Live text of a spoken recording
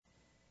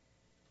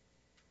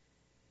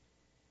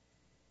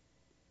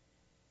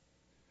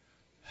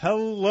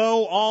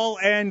Hello all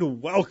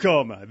and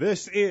welcome.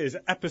 This is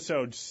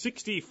episode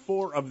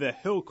 64 of the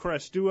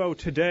Hillcrest Duo.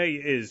 Today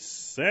is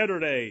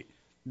Saturday,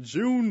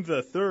 June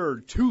the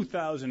 3rd,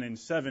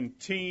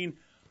 2017.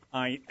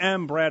 I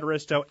am Brad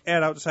Risto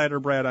at Outsider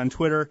Brad on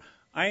Twitter.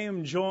 I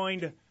am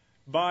joined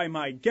by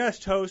my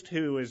guest host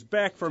who is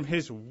back from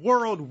his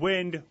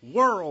whirlwind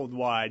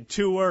worldwide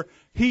tour.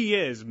 He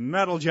is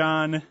Metal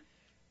John.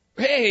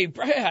 Hey,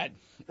 Brad.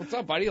 What's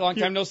up, buddy? Long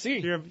time no see.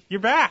 You're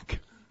back.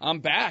 I'm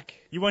back.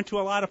 You went to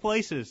a lot of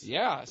places.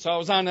 Yeah, so I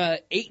was on an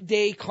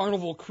 8-day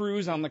Carnival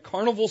cruise on the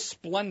Carnival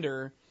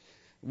Splendor.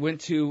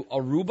 Went to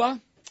Aruba,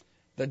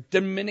 the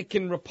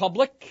Dominican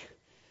Republic,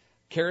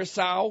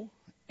 Curacao,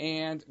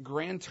 and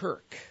Grand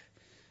Turk.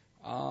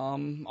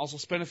 Also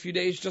spent a few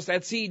days just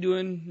at sea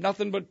doing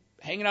nothing but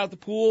hanging out at the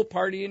pool,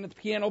 partying at the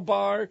piano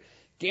bar,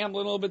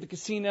 gambling a little bit at the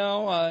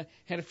casino,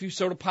 had a few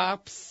soda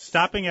pops.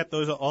 Stopping at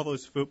all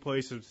those food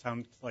places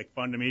sounds like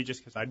fun to me just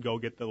because I'd go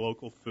get the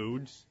local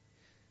foods.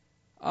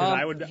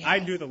 I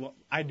do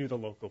the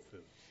local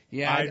food.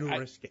 Yeah, I'd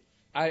risk it.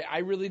 I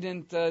really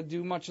didn't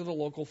do much of the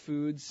local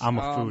foods. I'm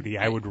a foodie.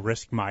 I would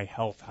risk my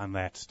health on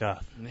that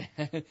stuff.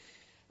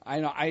 I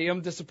know. I am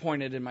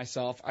disappointed in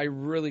myself. I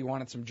really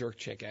wanted some jerk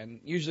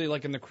chicken. Usually,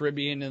 like in the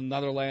Caribbean and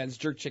Netherlands,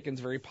 jerk chicken's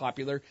very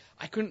popular.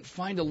 I couldn't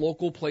find a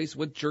local place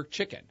with jerk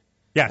chicken.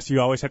 Yes,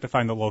 you always have to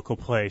find the local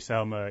place.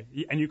 And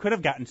you could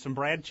have gotten some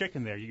Brad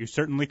chicken there. You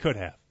certainly could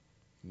have.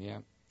 Yeah.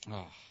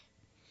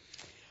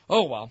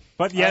 Oh, well.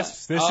 But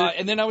yes,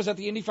 and then I was at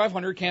the Indy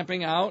 500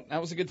 camping out.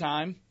 That was a good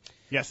time.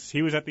 Yes,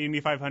 he was at the Indy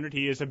 500.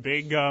 He is a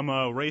big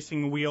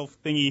racing wheel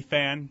thingy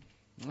fan.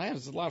 Yeah, it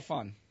was a lot of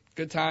fun.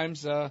 Good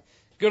times,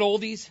 good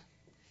oldies.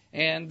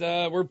 And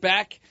we're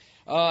back.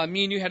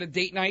 Me and you had a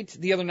date night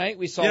the other night.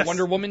 We saw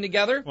Wonder Woman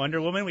together. Wonder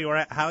Woman. We were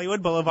at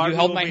Hollywood Boulevard. You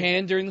held my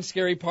hand during the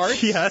scary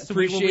part. Yes.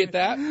 Appreciate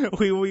that.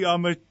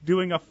 We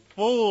doing a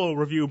full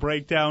review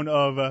breakdown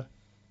of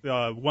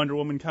Wonder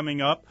Woman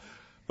coming up.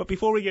 But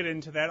before we get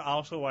into that,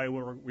 also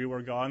while we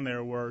were gone,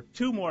 there were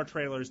 2 more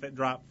trailers that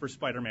dropped for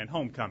Spider-Man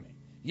Homecoming.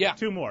 Yeah.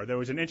 2 more. There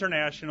was an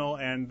international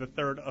and the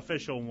third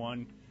official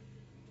one.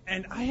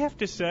 And I have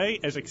to say,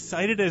 as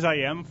excited as I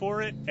am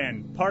for it,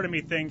 and part of me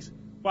thinks,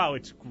 wow,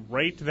 it's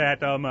great that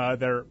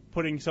they're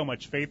putting so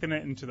much faith in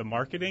it into the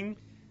marketing,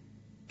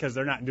 because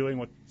they're not doing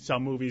what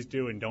some movies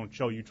do and don't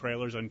show you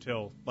trailers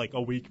until like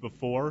a week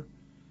before.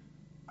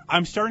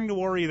 I'm starting to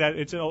worry that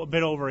it's a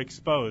bit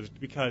overexposed,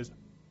 because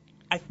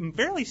I'm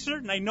fairly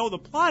certain I know the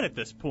plot at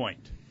this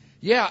point.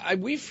 Yeah,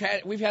 we've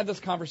had this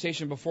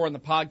conversation before in the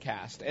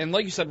podcast, and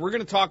like you said, we're going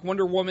to talk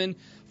Wonder Woman.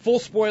 Full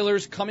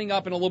spoilers coming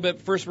up in a little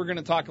bit. First, we're going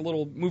to talk a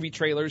little movie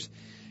trailers,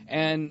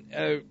 and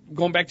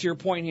going back to your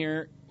point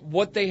here,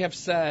 what they have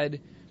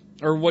said,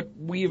 or what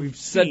we've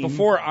said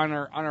before on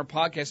our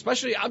podcast.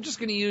 Especially, I'm just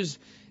going to use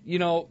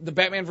the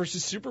Batman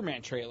versus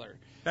Superman trailer.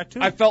 That too.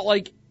 I felt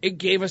like it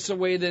gave us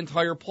away the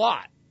entire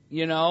plot.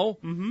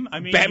 Mm-hmm.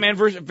 I mean,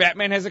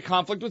 Batman has a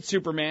conflict with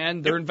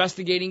Superman. They're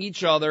investigating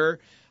each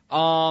other.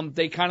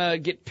 They kind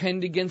of get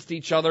pinned against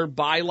each other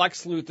by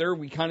Lex Luthor.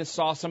 We kind of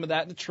saw some of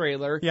that in the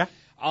trailer. Yeah.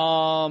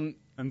 And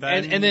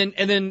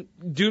then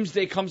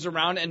Doomsday comes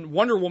around and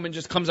Wonder Woman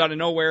just comes out of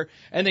nowhere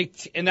and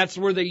that's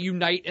where they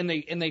unite and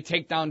they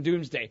take down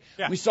Doomsday.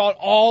 Yeah. We saw it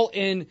all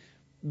in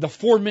the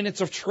 4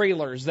 minutes of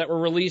trailers that were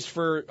released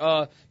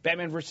for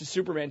Batman vs.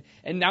 Superman,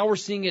 and now we're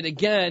seeing it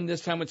again,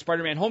 this time with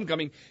Spider-Man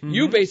Homecoming. Mm-hmm.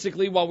 You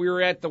basically, while we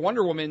were at the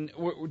Wonder Woman,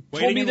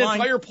 told me the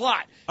entire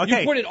plot. Okay.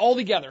 You put it all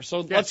together,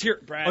 so let's hear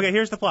it, Brad. Okay,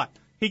 here's the plot.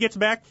 He gets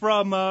back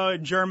from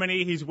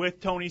Germany. He's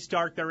with Tony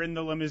Stark. They're in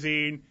the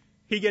limousine.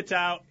 He gets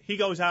out. He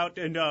goes out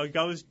and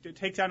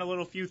takes on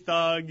a few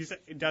thugs,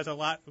 does a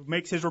lot,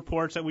 makes his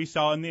reports that we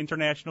saw in the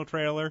international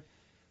trailer.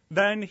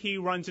 Then he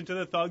runs into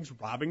the thugs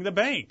robbing the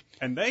bank,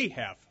 and they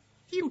have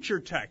future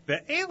tech,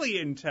 the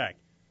alien tech.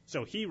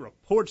 So he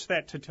reports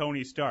that to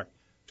Tony Stark.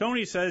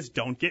 Tony says,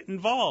 don't get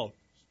involved.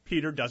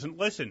 Peter doesn't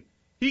listen.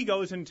 He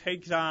goes and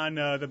takes on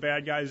the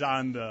bad guys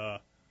on the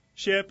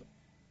ship,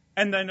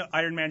 and then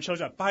Iron Man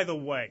shows up. By the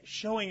way,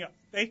 showing up,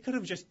 they could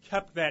have just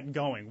kept that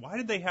going. Why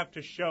did they have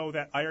to show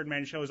that Iron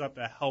Man shows up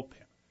to help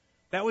him?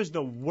 That was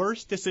the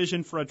worst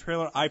decision for a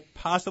trailer I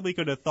possibly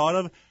could have thought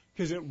of,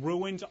 because it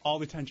ruins all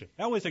the tension.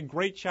 That was a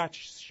great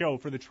show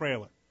for the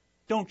trailer.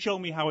 Don't show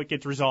me how it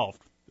gets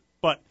resolved.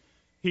 But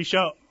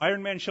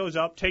Iron Man shows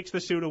up, takes the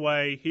suit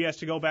away. He has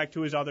to go back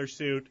to his other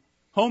suit.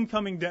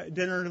 Homecoming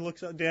dinner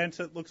looks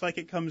like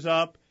it comes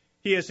up.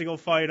 He has to go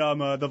fight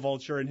the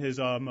Vulture in his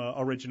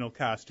original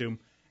costume.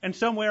 And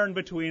somewhere in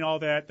between all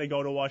that, they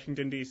go to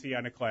Washington, D.C.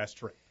 on a class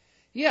trip.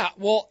 Yeah,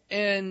 well,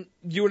 and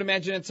you would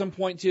imagine at some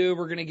point, too,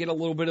 we're going to get a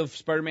little bit of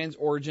Spider-Man's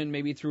origin,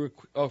 maybe through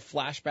a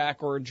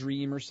flashback or a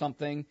dream or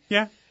something.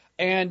 Yeah.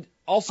 And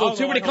also,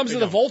 too, when it comes to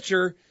the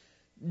Vulture,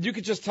 you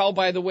could just tell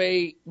by the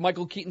way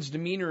Michael Keaton's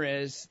demeanor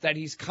is that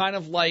he's kind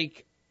of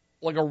like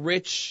a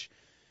rich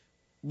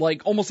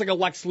like almost like a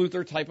Lex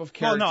Luthor type of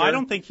character. Well, no, I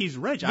don't think he's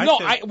rich.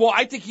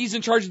 I think he's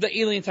in charge of the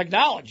alien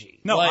technology.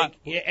 No,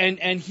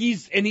 and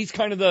he's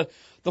kind of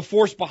the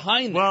force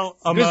behind that. Well,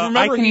 because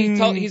remember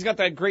he's got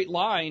that great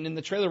line in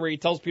the trailer where he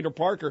tells Peter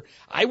Parker,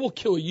 "I will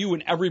kill you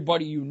and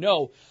everybody you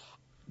know."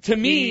 To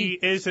me,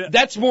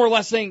 that's more or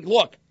less saying,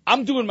 "Look,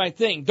 I'm doing my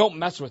thing. Don't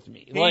mess with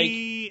me."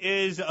 He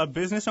is a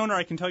business owner.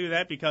 I can tell you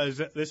that because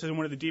this is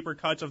one of the deeper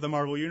cuts of the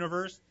Marvel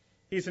Universe.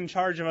 He's in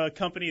charge of a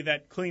company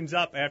that cleans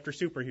up after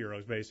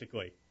superheroes,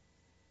 basically.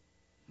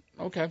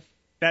 Okay.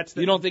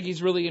 You don't think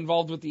he's really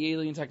involved with the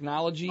alien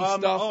technology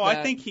stuff?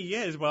 I think he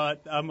is,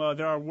 but there's like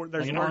an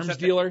words arms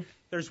dealer?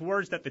 There's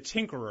words that the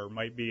Tinkerer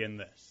might be in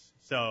this.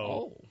 So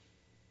Oh.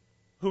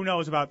 Who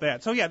knows about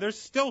that? So yeah, there's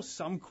still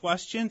some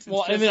questions.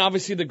 And then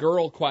obviously the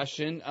girl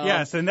question.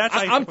 Yes, and that's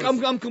I'm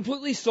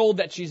completely sold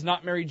that she's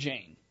not Mary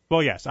Jane.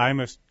 Well, yes, I'm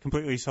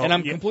completely sold. And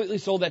I'm completely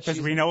sold that she's...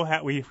 Because we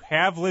know we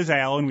have Liz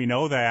Allen, we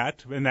know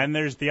that, and then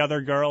there's the other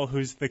girl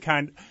who's the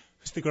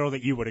girl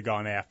that you would have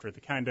gone after,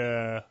 the kind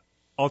of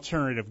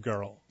alternative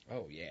girl.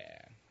 Oh yeah,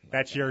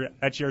 that's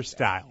your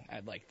style.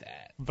 I'd like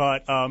that.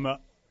 But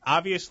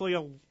obviously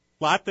a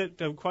lot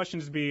of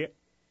questions to be,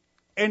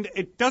 and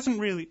it doesn't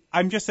really.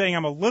 I'm just saying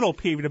I'm a little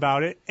peeved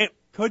about it. It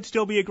could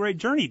still be a great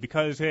journey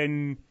because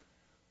in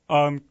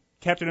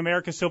Captain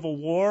America: Civil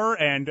War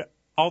and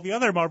all the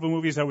other Marvel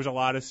movies, there was a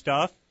lot of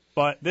stuff,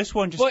 but this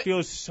one just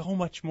feels so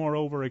much more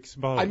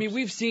overexposed. I mean,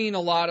 we've seen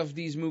a lot of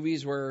these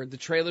movies where the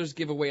trailers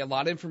give away a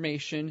lot of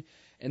information,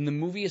 and the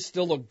movie is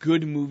still a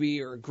good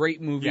movie or a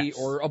great movie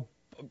or a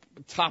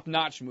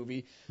top-notch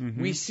movie.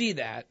 Mm-hmm. We see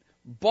that,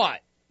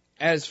 but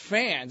as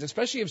fans,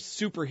 especially of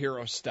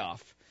superhero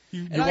stuff,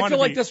 and I feel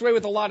like this way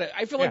with a lot of,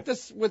 I feel like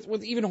this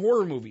with even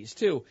horror movies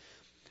too.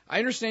 I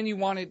understand you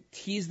want to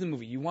tease the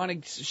movie. You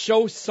want to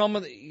show some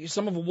of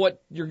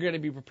what you're going to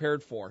be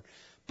prepared for.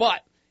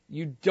 But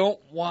you don't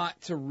want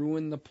to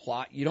ruin the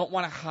plot. You don't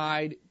want to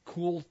hide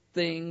cool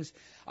things.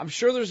 I'm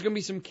sure there's going to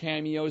be some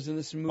cameos in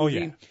this movie. Oh,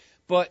 yeah.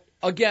 But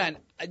again,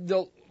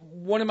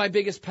 one of my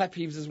biggest pet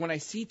peeves is when I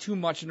see too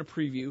much in a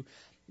preview.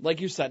 Like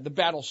you said, the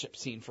battleship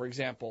scene, for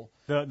example.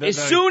 As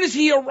soon as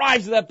he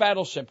arrives at that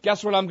battleship,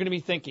 guess what I'm going to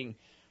be thinking?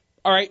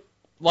 All right,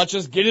 let's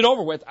just get it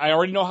over with. I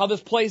already know how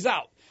this plays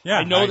out. Yeah,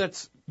 I know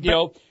that's...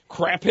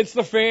 crap hits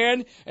the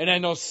fan, and I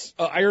know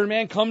Iron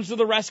Man comes to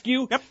the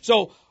rescue. Yep.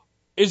 So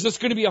is this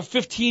going to be a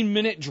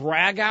 15-minute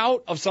drag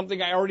out of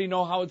something I already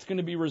know how it's going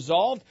to be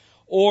resolved?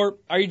 Or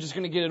are you just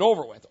going to get it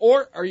over with?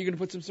 Or are you going to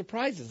put some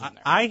surprises in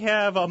there? I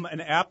have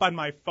an app on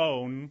my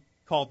phone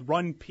called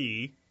Run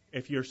P.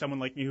 If you're someone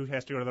like me who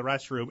has to go to the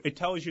restroom, it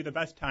tells you the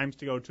best times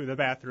to go to the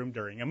bathroom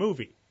during a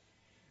movie.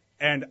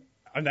 And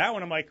on that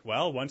one, I'm like,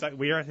 well, once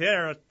we are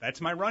there,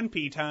 that's my Run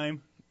P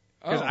time.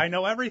 Because I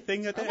know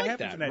everything that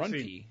happens in that Run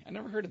scene. P. I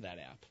never heard of that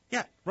app.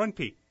 Yeah, Run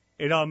P.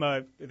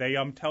 It they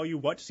tell you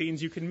what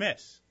scenes you can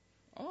miss.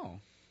 Oh.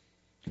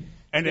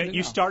 And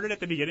you start it at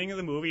the beginning of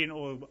the movie, and it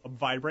will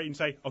vibrate and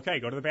say, "Okay,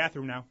 go to the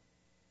bathroom now."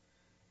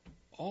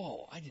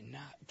 Oh, I did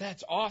not.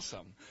 That's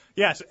awesome.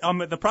 Yes.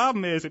 The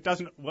problem is it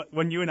doesn't.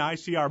 When you and I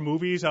see our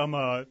movies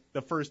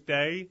the first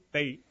day,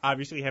 they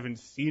obviously haven't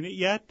seen it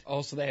yet.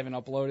 Oh, so they haven't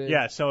uploaded.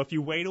 Yeah. So if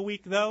you wait a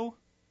week though,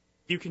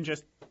 you can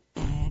just.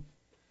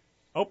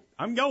 Oh,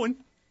 I'm going.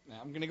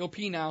 I'm going to go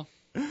pee now.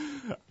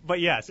 But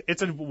yes,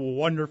 it's a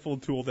wonderful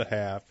tool to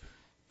have,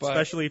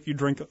 especially if you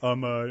drink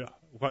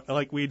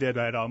like we did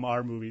at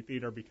our movie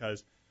theater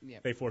because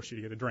they force you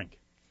to get a drink.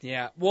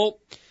 Yeah. Well,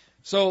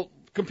 so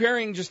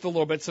comparing just a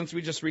little bit, since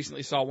we just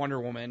recently saw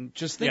Wonder Woman,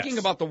 just thinking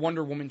about the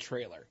Wonder Woman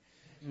trailer.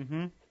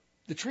 Mm-hmm.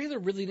 The trailer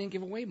really didn't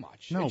give away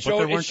much. No,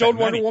 it showed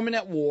Wonder Woman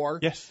at war.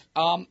 Yes.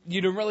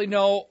 You didn't really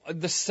know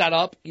the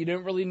setup. You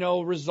didn't really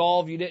know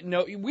Resolve. We didn't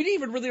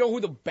even really know who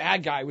the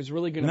bad guy was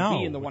really going to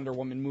be in the Wonder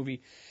Woman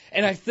movie.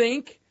 And I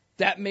think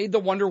that made the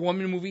Wonder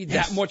Woman movie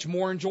that much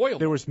more enjoyable.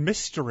 There was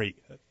mystery.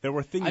 There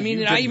were things. I mean,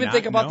 and I even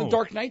think about the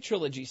Dark Knight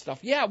trilogy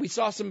stuff. Yeah, we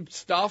saw some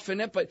stuff in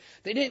it, but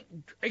they didn't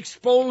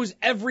expose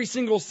every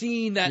single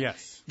scene that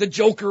the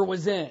Joker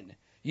was in.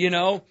 You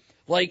know,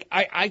 like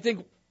I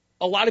think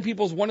a lot of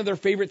people's one of their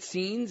favorite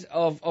scenes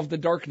of the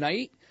Dark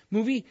Knight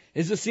movie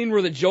is the scene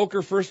where the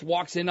Joker first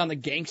walks in on the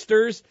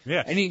gangsters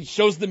and he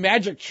shows the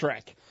magic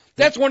trick.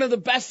 That's one of the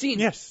best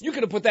scenes. Yes. You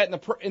could have put that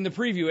in the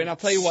preview, and I'll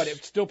tell you what,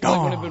 it still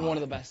probably would have been one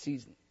of the best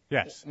seasons.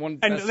 Yes.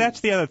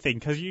 That's the other thing,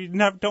 because you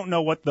don't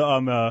know what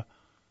the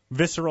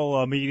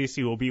visceral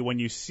immediacy will be when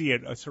you see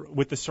it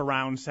with the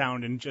surround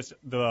sound and just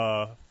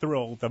the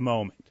thrill of the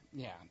moment.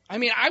 Yeah. I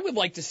mean, I would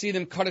like to see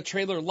them cut a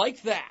trailer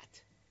like that.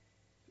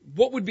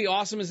 What would be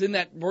awesome is in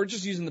that, we're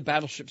just using the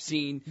battleship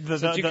scene,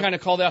 since you kind of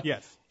called out.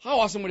 Yes.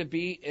 How awesome would it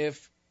be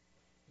if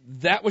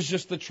that was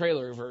just the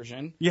trailer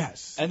version?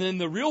 Yes. And then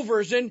the real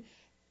version,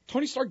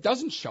 Tony Stark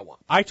doesn't show up.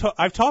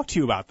 I've talked to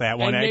you about that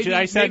one.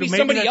 I said maybe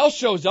somebody else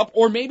shows up,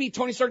 or maybe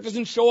Tony Stark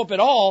doesn't show up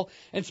at all,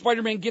 and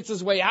Spider-Man gets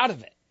his way out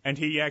of it. And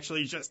he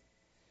actually just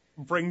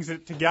brings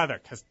it together,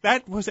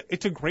 because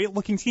it's a great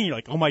looking scene. You're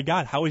like, oh my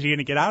God, how is he going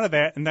to get out of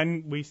that? And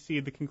then we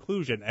see the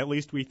conclusion. At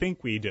least we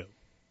think we do.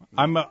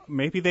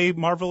 Maybe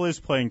Marvel is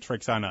playing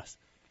tricks on us.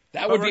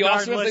 That would be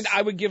awesome.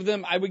 I would give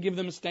them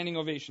a standing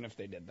ovation if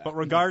they did that. But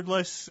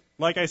regardless,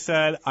 like I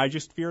said, I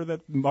just fear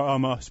that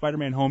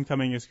Spider-Man: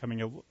 Homecoming is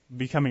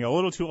becoming a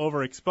little too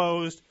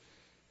overexposed.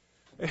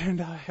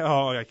 And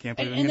I can't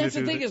believe and that's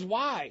the thing is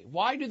why?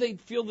 Why do they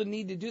feel the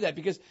need to do that?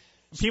 Because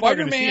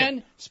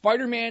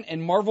Spider-Man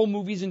and Marvel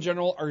movies in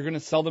general are going to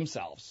sell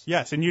themselves.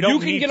 Yes, and you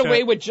can get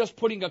away with just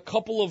putting a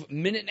couple of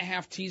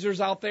minute-and-a-half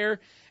teasers out there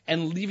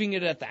and leaving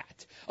it at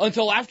that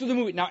until after the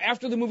movie. Now,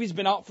 after the movie's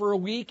been out for a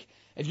week,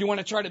 if you want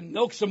to try to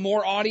milk some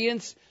more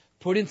audience,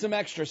 put in some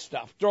extra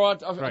stuff. Throw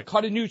out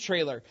cut a new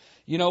trailer,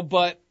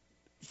 But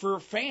for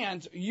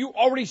fans, you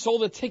already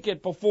sold a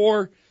ticket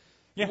before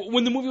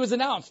when the movie was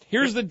announced.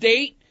 Here's the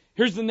date.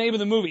 Here's the name of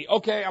the movie.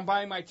 Okay, I'm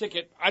buying my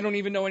ticket. I don't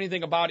even know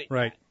anything about it.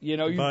 Right.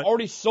 You've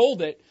already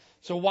sold it.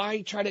 So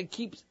why try to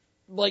keep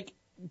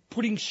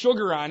putting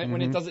sugar on it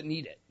when it doesn't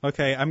need it?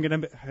 Okay, I'm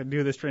going to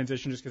do this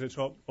transition just because it's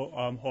so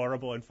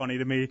horrible and funny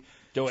to me.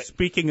 Do it.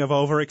 Speaking of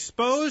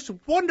overexposed,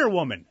 Wonder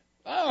Woman.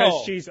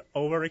 Because she's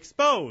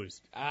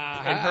overexposed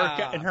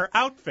in her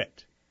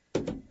outfit.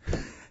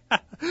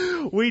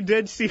 We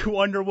did see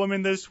Wonder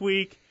Woman this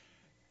week,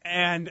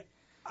 and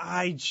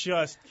I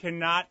just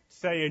cannot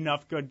say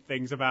enough good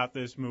things about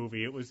this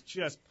movie. It was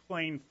just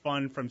plain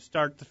fun from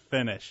start to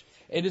finish.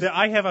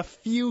 I have a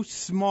few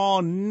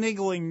small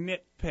niggling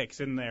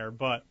nitpicks in there,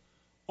 but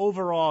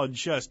overall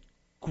just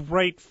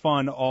great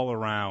fun all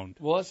around.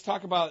 Well, let's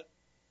talk about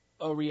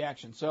a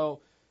reaction.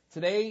 So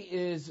today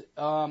is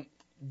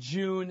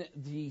June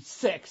the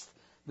 6th.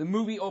 The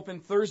movie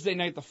opened Thursday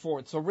night the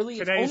 4th. So really,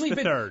 Today is the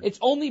 3rd. It's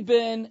only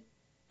been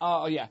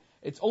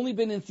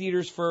in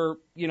theaters for,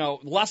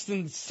 less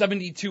than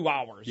 72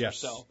 hours or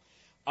so.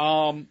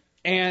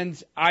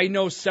 And I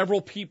know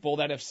several people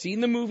that have seen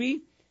the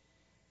movie,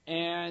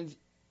 and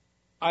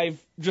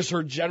I've just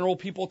heard general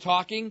people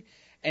talking,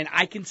 and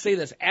I can say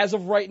this, as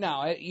of right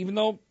now, even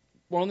though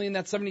we're only in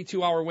that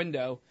 72-hour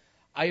window,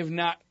 I have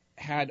not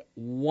had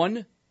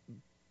one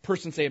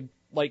person say,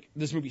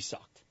 this movie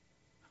sucked.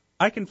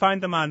 I can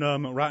find them on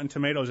Rotten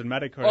Tomatoes and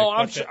Metacritic. Oh,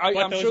 I'm sure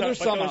there's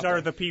some. Those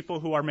are the people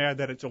who are mad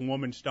that it's a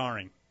woman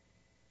starring.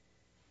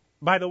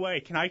 By the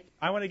way,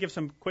 I want to give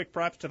some quick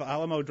props to the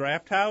Alamo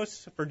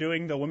Drafthouse for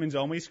doing the women's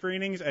only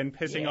screenings and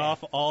pissing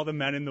off all the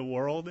men in the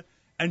world.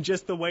 And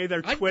just the way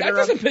their Twitter... That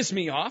doesn't piss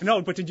me off.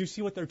 No, but did you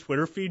see what their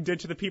Twitter feed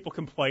did to the people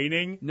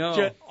complaining?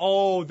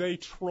 No. They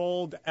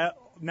trolled,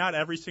 not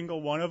every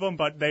single one of them,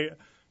 but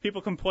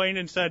people complained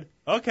and said,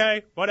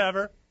 okay,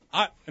 whatever.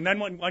 And then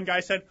one guy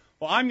said,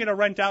 well, I'm going to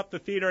rent out the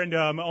theater and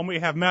only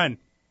have men.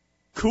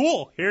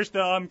 Cool. Here's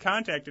the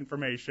contact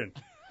information.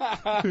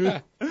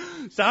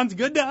 Sounds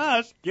good to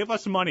us. Give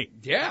us money.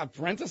 Yeah,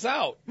 rent us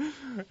out.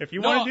 If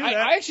you want to do that.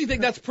 I actually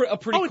think that's a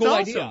pretty cool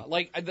awesome. idea.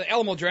 Like the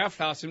Alamo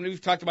Drafthouse, and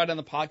we've talked about it on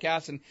the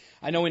podcast, and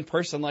I know in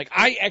person,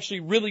 I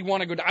actually really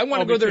want to go. I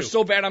want to go there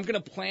so bad. I'm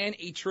going to plan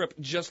a trip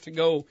just to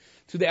go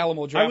to the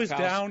Alamo Drafthouse. I was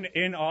down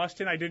in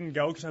Austin. I didn't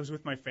go because I was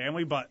with my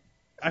family, but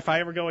if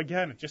I ever go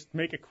again, just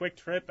make a quick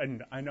trip,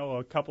 and I know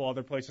a couple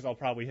other places I'll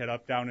probably hit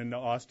up down into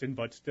Austin,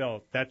 but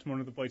still, that's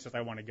one of the places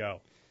I want to go.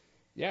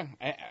 Yeah,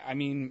 I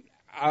mean,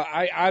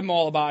 I'm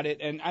all about it,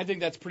 and I think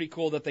that's pretty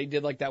cool that they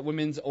did that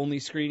women's only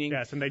screening.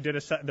 Yes, and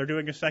they're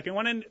doing a second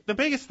one, and the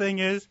biggest thing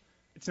is,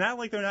 it's not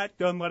like they're not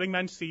done letting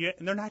men see it,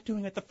 and they're not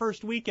doing it the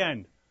first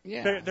weekend.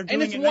 Yeah, they're doing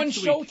and it's it one next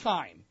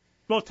showtime. Week.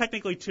 Well,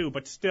 technically two,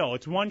 but still,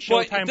 it's one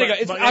showtime.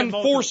 It's on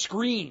 4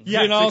 screens.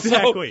 Yes,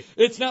 exactly. So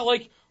it's not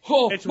like,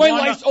 my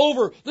life's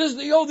over. This is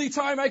the only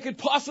time I could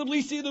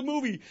possibly see the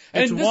movie,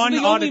 and this is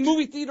the only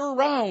movie theater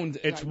around.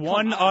 It's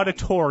one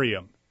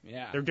auditorium.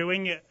 Yeah. They're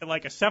doing it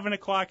like a 7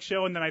 o'clock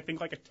show and then I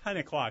think like a 10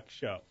 o'clock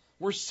show.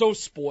 We're so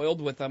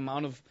spoiled with the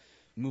amount of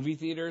movie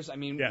theaters. I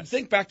mean,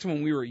 think back to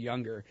when we were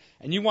younger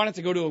and you wanted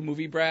to go to a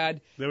movie,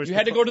 Brad. You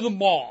had to go to the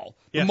mall.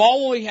 The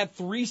mall only had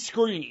 3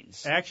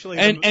 screens. Actually.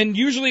 And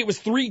usually it was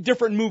 3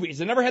 different movies.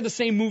 They never had the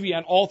same movie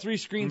on all 3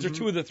 screens or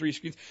 2 of the 3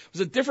 screens. It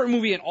was a different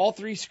movie on all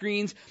 3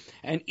 screens,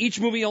 and each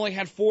movie only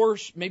had 4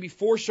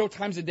 show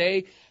times a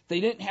day.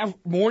 They didn't have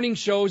morning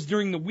shows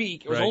during the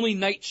week. It was only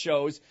night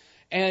shows.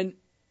 And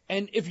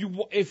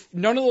if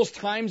none of those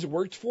times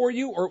worked for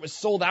you or it was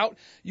sold out,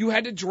 you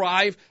had to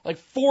drive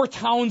 4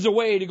 towns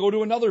away to go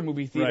to another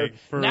movie theater.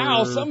 Right,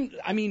 now,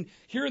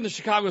 here in the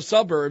Chicago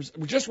suburbs,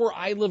 just where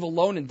I live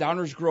alone in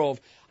Downers Grove,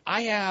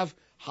 I have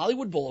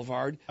Hollywood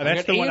Boulevard. I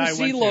got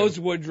AMC Lowe's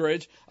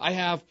Woodridge. I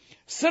have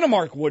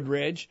Cinemark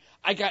Woodridge.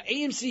 I got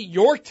AMC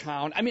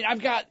Yorktown. I mean,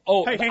 I've got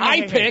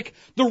iPick,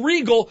 the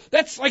Regal.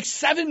 That's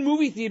 7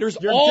 movie theaters.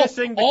 You're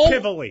dissing the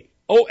Tivoli.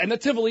 Oh, and the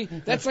Tivoli,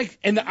 that's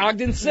and the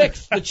Ogden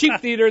 6, the cheap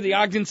theater, the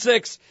Ogden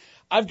 6.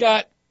 I've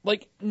got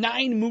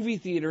 9 movie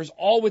theaters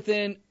all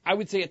within, I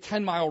would say, a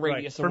 10-mile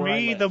radius of where I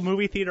live. For me, the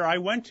movie theater I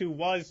went to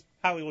was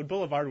Hollywood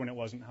Boulevard when it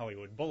wasn't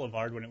Hollywood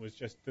Boulevard, when it was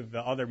just the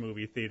other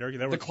movie theater.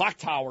 The Clock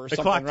Tower or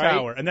something, right? The Clock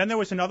Tower. And then there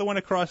was another one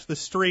across the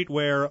street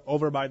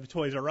over by the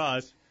Toys R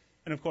Us.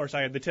 And, of course,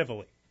 I had the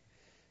Tivoli.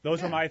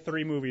 Those were my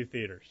 3 movie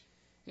theaters.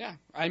 Yeah.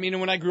 I mean,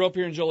 when I grew up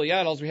here in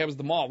Joliet, all we had was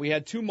the mall. We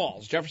had 2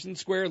 malls, Jefferson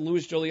Square,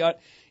 Louis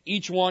Joliet.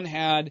 Each one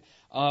had,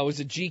 was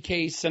it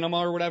GK Cinema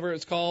or whatever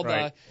it's called?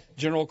 Right.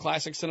 General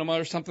Classic Cinema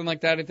or something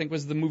like that, I think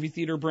was the movie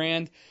theater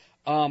brand.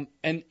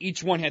 And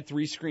each one had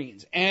 3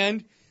 screens.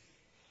 And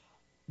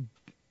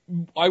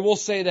I will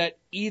say that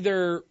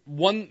either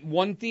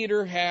one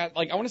theater had,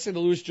 like, I want to say the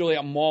Louis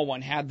Joliet Mall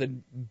one had the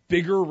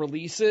bigger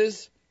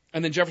releases,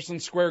 and then Jefferson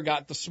Square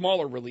got the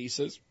smaller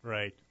releases.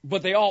 Right.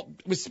 But they all,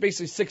 it was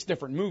basically 6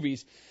 different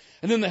movies.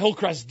 And then the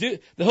Hillcrest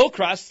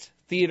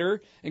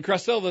Theater in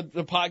Crest Hill,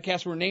 the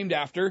podcast we're named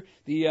after,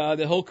 the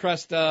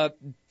Hillcrest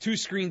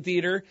 2-screen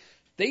theater,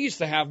 they used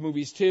to have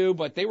movies too,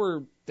 but they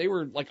were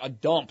like a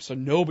dump, so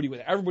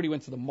everybody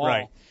went to the mall.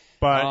 Right.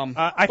 But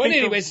I think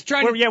anyways,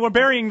 we're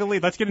burying the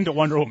lead. Let's get into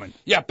Wonder Woman.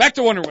 Yeah, back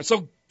to Wonder Woman.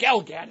 So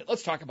Gal Gadot,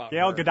 let's talk about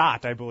Gal her.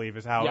 Gadot, I believe,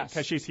 is how, Yes.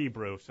 because she's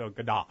Hebrew, so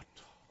Gadot.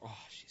 Oh,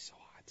 she's so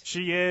hot.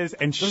 She is,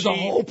 and There's a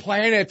whole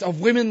planet of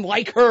women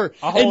like her,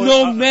 and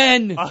no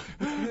men. A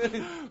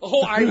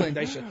whole island,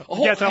 I should. A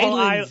whole yes, island. a whole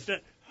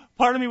island.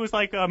 Part of me was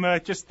like,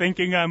 just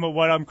thinking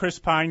what Chris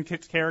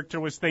Pine's character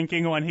was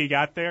thinking when he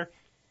got there.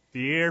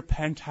 Dear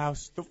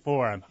Penthouse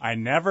Forum, I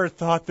never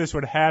thought this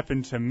would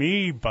happen to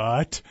me,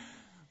 but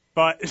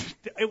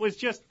it was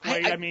just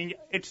great. I mean,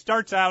 it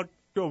starts out,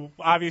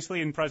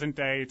 obviously in present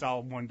day, it's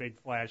all one big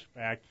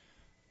flashback.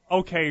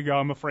 Okay,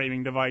 a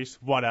framing device,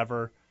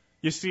 whatever.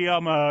 You see a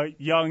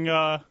young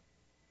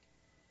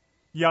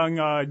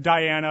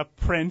Diana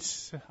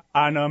Prince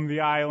on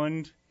the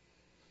island,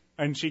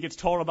 and she gets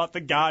told about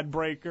the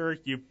Godbreaker.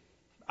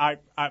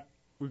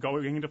 We're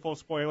going into full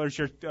spoilers.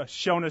 You're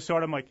shown a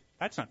sort of like,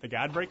 that's not the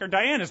Godbreaker.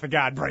 Diana's the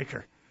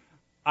Godbreaker.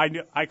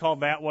 I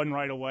called that one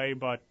right away,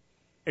 but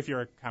if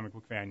you're a comic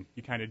book fan,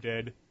 you kind of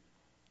did.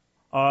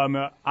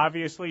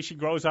 Obviously, she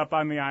grows up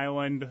on the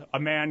island. A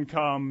man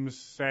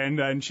comes, and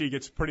then she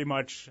gets pretty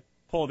much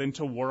pulled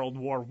into World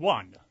War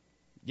I.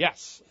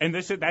 Yes. And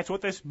that's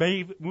what this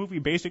movie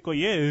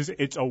basically is.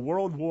 It's a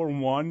World War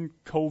I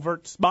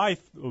covert spy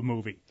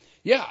movie.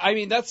 Yeah, I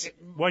mean that's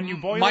when you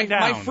boil it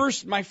down.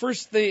 My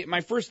first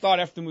thought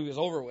after the movie was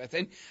over with,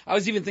 and I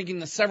was even thinking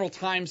this several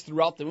times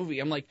throughout the movie.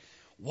 I'm like,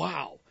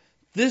 wow,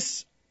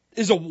 this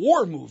is a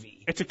war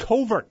movie. It's a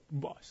covert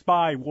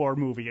spy war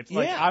movie. It's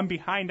like I'm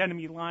behind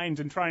enemy lines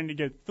and trying to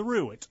get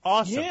through. It's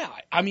awesome. Yeah,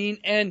 I mean,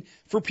 and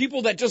for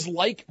people that just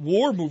like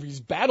war movies,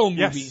 battle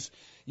movies.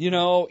 Yes. You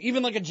know,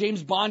 even like a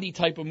James Bondy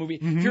type of movie.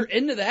 Mm-hmm. If you're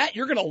into that,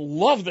 you're gonna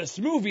love this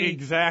movie.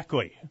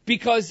 Exactly.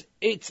 Because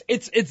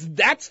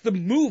that's the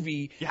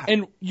movie, yeah.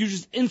 and you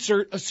just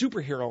insert a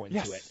superhero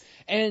into it.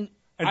 And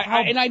how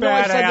I know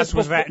I've said this before.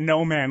 was that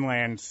No Man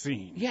Land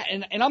scene? Yeah,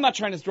 and I'm not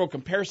trying to throw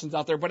comparisons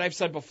out there, but I've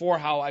said before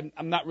how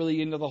I'm not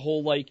really into the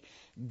whole like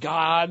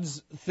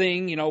gods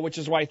thing, you know, which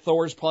is why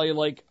Thor's probably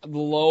like the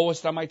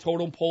lowest on my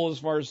totem pole as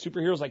far as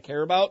superheroes I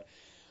care about.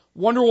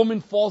 Wonder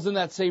Woman falls in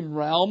that same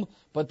realm,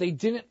 but they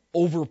didn't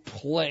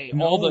overplay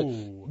all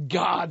the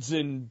gods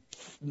and,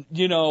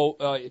 we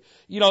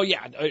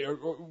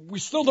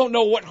still don't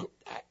know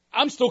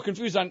I'm still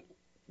confused on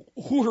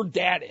who her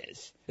dad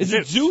is. Is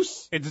it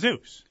Zeus? It's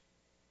Zeus.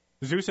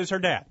 Zeus is her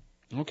dad.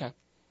 Okay.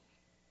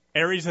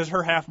 Ares is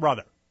her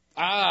half-brother.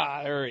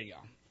 Ah, there you go.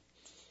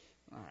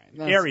 All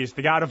right. Ares,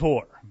 the god of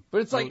war.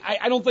 But it's like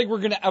I don't think we're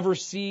gonna ever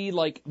see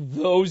like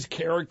those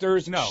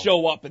characters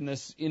show up in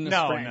this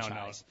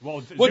franchise. No.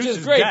 Well, which Zeus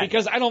is great dead.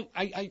 because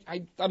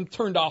I'm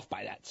turned off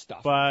by that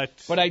stuff.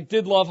 But I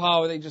did love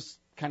how they just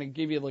kind of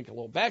give you like a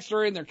little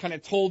backstory and they're kind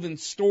of told in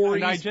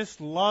stories. And I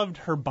just loved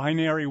her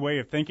binary way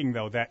of thinking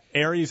though, that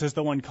Ares is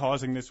the one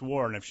causing this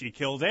war, and if she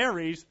kills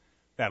Ares,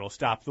 that'll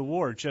stop the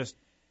war.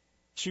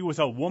 She was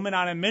a woman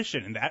on a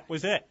mission, and that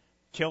was it.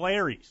 Kill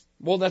Ares.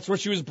 Well, that's what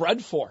she was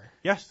bred for.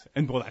 Yes,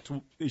 and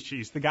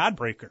she's the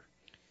Godbreaker.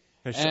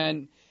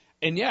 And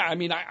yeah, I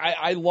mean,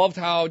 I loved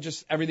how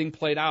just everything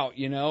played out.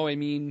 You know, I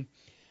mean,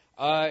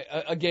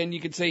 again,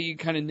 you could say you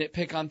kind of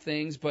nitpick on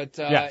things, but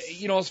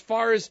yes. You know, as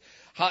far as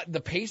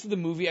the pace of the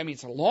movie, I mean,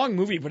 it's a long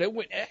movie, but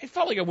it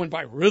felt like it went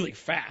by really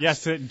fast.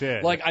 Yes, it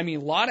did. Like, I mean,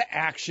 a lot of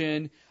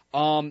action.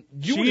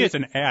 She is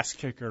an ass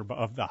kicker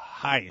of the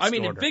highest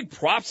order. And big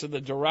props to the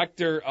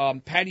director,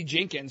 Patty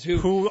Jenkins,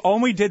 who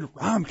only did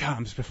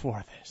rom-coms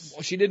before this.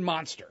 Well, she did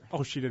Monster.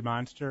 Oh, she did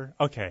Monster?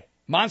 Okay.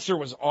 Monster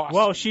was awesome.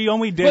 Well, she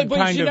only did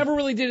but she never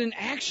really did an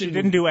action movie.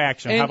 She didn't do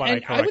action. How about I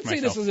correct I would say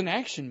myself? this is an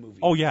action movie.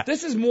 Oh, yeah.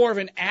 This is more of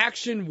an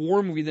action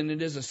war movie than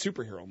it is a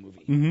superhero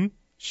movie. Mm-hmm.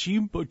 She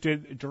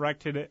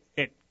directed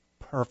it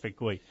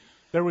perfectly.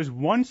 There was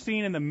one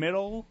scene in the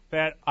middle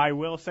that I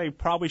will say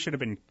probably should have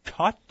been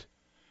cut.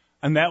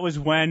 And that was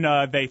when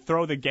they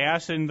throw the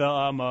gas in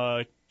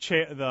the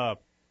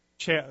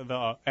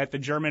at the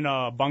German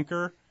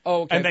bunker.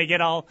 Oh, okay. And they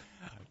get all,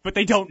 but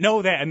they don't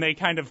know that, and they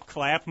kind of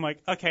clap. I'm like,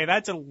 okay,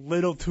 that's a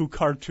little too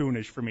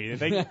cartoonish for me.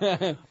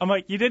 I'm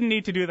like, you didn't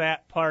need to do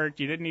that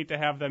part. You didn't need to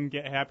have them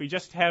get happy.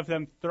 Just have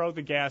them throw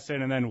the gas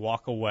in and then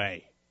walk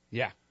away.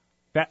 Yeah.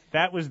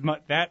 That was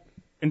that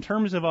in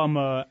terms of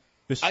the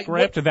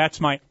script. That's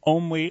my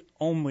only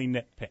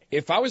nitpick.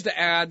 If I was to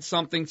add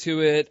something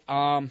to it,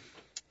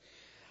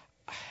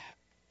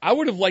 I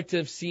would have liked to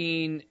have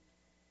seen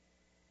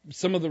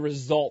some of the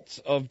results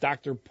of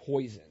Dr.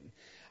 Poison.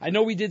 I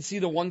know we did see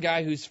the one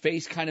guy whose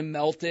face kind of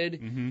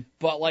melted,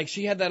 but like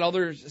she had that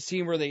other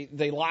scene where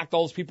they locked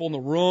all those people in the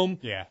room.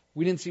 Yeah.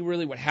 We didn't see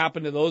really what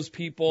happened to those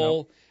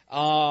people.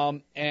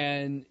 Nope.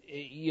 And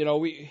you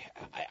know,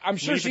 I'm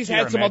sure Leave it she's to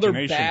had your some other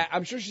imagination. bad.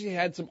 I'm sure she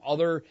had some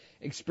other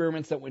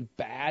experiments that went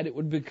bad. It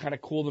would have been kind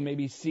of cool to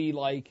maybe see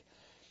like.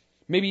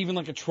 Maybe even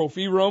like a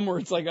trophy room where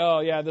it's like,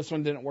 oh, yeah, this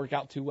one didn't work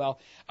out too well.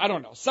 I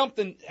don't know.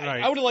 Something.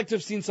 Right. I would have liked to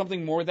have seen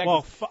something more of that.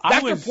 Well,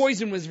 Dr.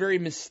 Poison was very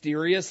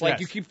mysterious. Like,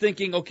 Yes. you keep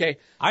thinking, okay.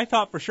 I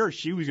thought for sure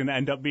she was going to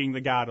end up being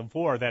the God of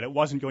War, that it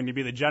wasn't going to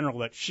be the general,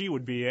 that she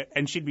would be it,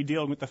 and she'd be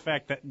dealing with the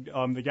fact that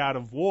the God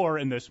of War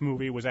in this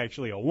movie was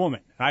actually a woman.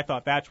 And I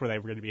thought that's where they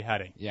were going to be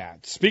heading. Yeah.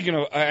 Speaking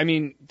of, I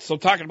mean, so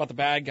talking about the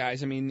bad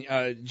guys, I mean,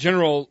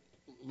 General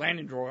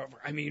Landendorf,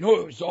 I mean,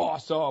 it was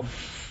awesome.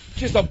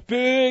 Just a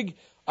big.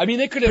 I mean,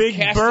 they could have Big,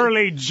 cast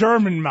burly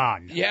German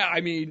man. Yeah,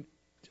 I mean,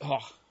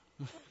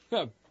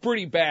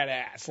 pretty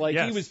badass. Like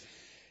Yes.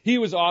 he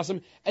was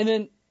awesome. And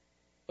then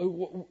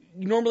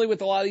normally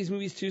with a lot of these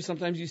movies too,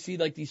 sometimes you see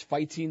like these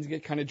fight scenes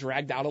get kind of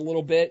dragged out a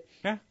little bit.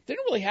 Yeah.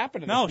 Didn't really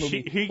happen in No, this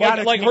movie. he got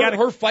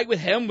her fight with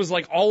him was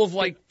like all of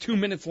like 2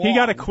 minutes long. He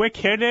got a quick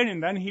hit in,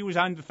 and then he was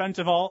on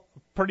defensive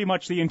pretty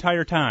much the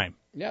entire time.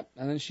 Yep,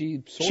 and then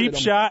she sorted Cheap him.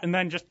 shot, and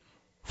then just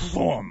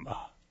boom.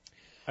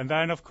 And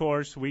then, of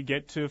course, we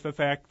get to the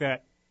fact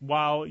that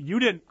while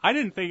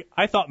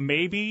I thought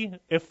maybe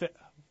if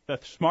the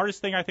smartest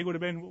thing I think would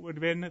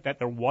have been that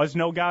there was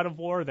no God of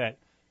War, that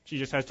she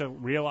just has to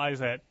realize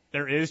that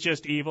there is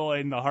just evil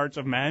in the hearts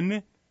of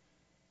men.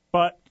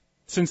 But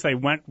since they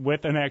went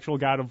with an actual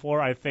God of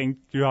War, I think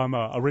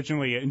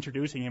originally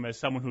introducing him as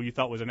someone who you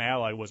thought was an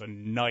ally was a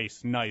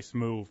nice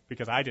move,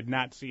 because I did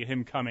not see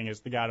him coming as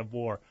the God of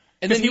War.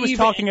 Because he was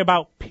talking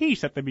about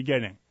peace at the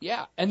beginning.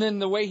 Yeah, and then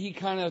the way he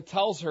kind of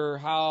tells her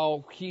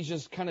how he's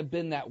just kind of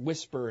been that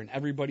whisper in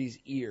everybody's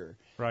ear.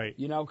 Right.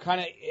 You know,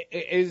 kind of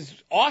is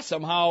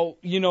awesome how,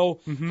 you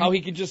know, how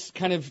he can just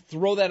kind of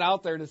throw that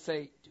out there to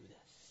say, do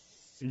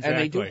this. Exactly. And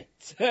they do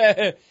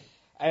it.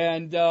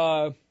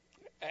 And,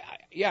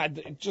 yeah,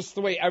 just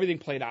the way everything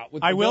played out.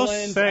 With the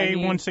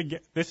villains, once again,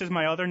 this is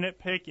my other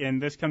nitpick,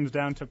 and this comes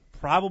down to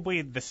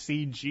probably the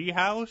CG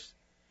house.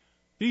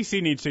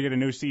 DC needs to get a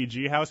new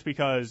CG house,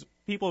 because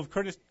people have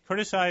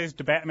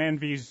criticized Batman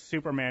v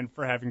Superman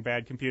for having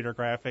bad computer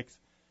graphics.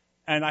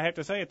 And I have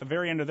to say, at the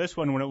very end of this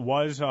one, when it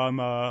was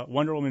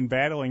Wonder Woman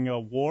battling a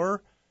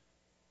war,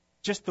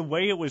 just the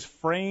way it was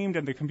framed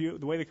and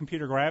the way the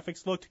computer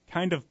graphics looked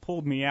kind of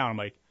pulled me out. I'm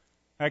like,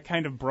 that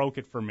kind of broke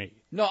it for me.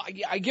 No,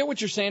 I get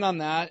what you're saying on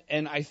that,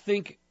 and I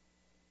think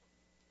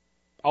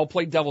I'll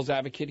play devil's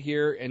advocate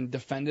here and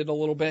defend it a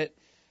little bit.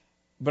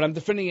 But I'm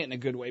defending it in a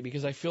good way,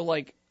 because I feel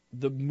like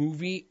the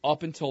movie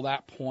up until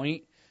that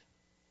point,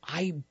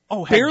 I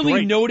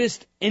barely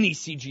noticed any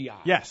CGI.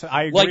 Yes,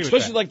 I agree. Like, with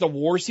especially that. like the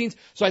war scenes.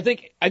 So I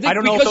think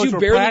don't know if because those you were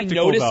barely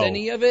practical, notice though.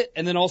 any of it,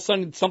 and then all of a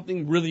sudden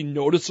something really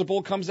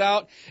noticeable comes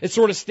out, it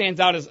sort of stands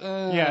out as,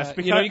 yes,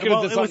 because, you could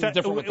have done something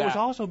different with that. It was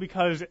also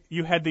because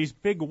you had these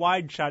big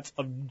wide shots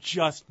of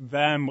just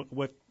them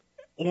with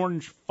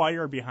orange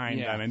fire behind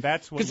them, and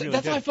that's what really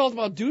that's how I felt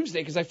about Doomsday,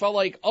 because I felt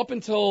like up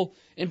until,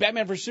 in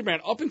Batman vs.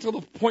 Superman, up until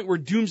the point where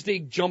Doomsday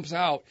jumps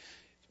out,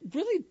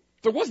 really,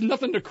 there was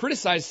nothing to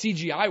criticize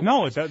CGI with.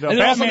 No, and then all of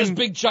a sudden this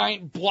big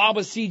giant blob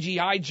of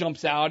CGI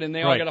jumps out, and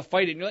they all got to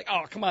fight it, and you're like,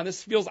 oh, come on,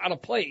 this feels out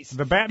of place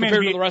compared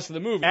to the rest of the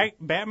movie.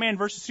 Batman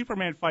versus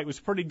Superman fight was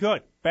pretty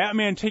good.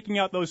 Batman taking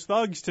out those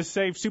thugs to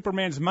save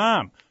Superman's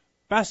mom,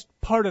 best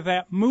part of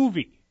that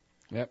movie.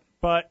 Yep.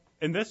 But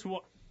in this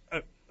one,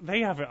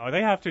 they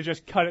have to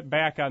just cut it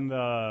back on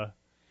the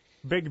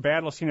big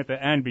battle scene at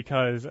the end,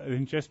 because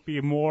and just be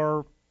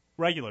more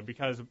regular,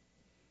 because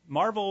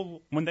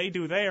Marvel, when they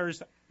do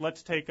theirs,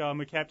 let's take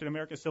Captain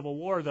America Civil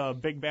War, the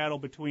big battle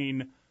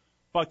between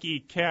Bucky,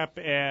 Cap,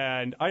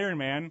 and Iron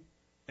Man.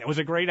 That was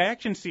a great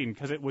action scene,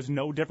 because it was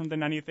no different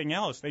than anything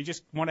else. They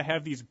just want to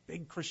have these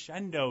big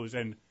crescendos,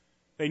 and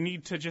they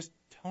need to just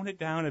tone it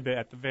down a bit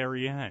at the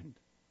very end.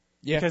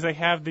 Yeah. Because they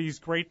have these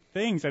great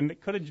things, and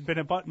it could have been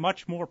a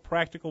much more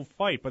practical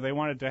fight, but they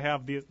wanted to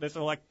have this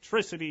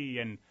electricity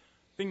and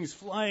things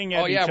flying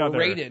at each other. Oh,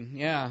 yeah, Raiden.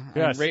 Yeah.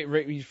 Yes.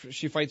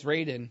 She fights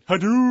Raiden.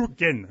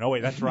 Hadouken! Oh,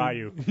 wait, that's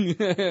Ryu.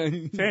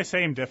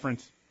 Same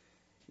difference.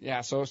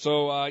 Yeah, so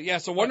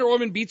Wonder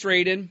Woman beats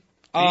Raiden.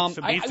 Beats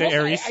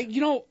Ares.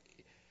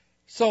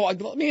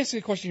 Let me ask you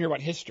a question here about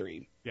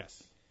history.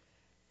 Yes.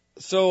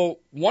 So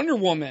Wonder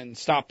Woman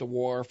stopped the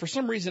war. For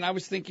some reason, I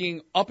was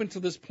thinking up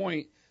until this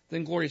point, the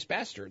Inglourious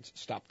Bastards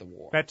stopped the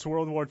war. That's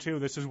World War II.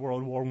 This is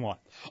World War I.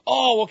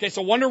 Oh, okay.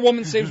 So Wonder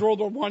Woman saves World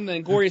War I, and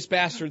the Inglourious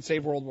Bastards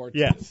save World War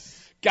II.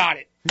 Yes. Got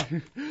it.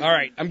 All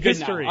right. I'm good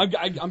History. now.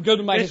 I'm good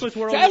with my history.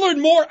 See, I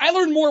learned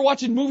more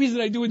watching movies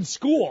than I do in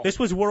school. This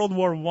was World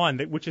War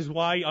I, which is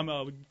why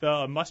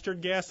the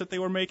mustard gas that they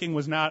were making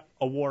was not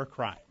a war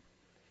crime.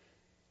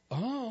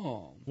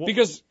 Oh.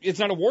 Because it's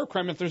not a war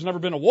crime if there's never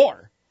been a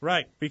war.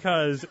 Right.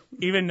 Because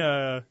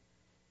even...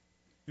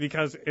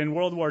 Because in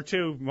World War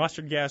II,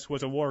 mustard gas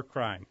was a war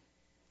crime.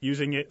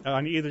 using it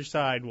on either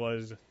side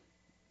was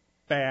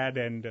bad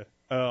and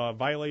a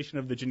violation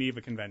of the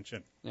Geneva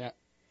Convention. Yeah.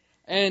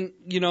 And,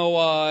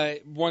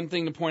 one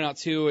thing to point out,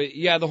 too,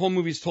 the whole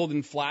movie's told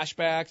in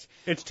flashbacks.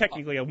 It's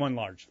technically one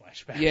large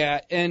flashback. Yeah,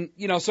 and,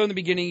 so in the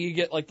beginning you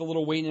get, like, the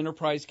little Wayne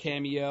Enterprise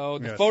cameo.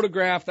 The Yes.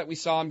 photograph that we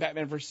saw in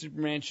Batman vs.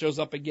 Superman shows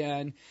up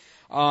again.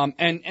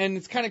 And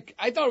it's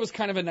I thought it was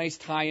kind of a nice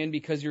tie-in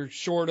because you're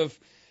short of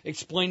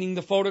explaining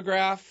the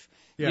photograph.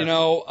 Yes.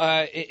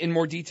 In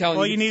more detail.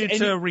 Well, you needed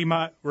to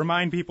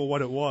remind people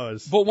what it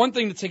was. But one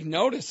thing to take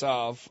notice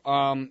of,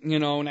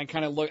 and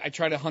I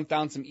try to hunt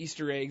down some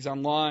Easter eggs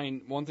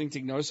online. One thing to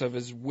take notice of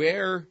is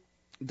where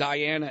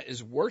Diana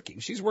is working.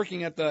 She's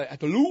working at the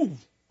Louvre.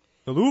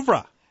 The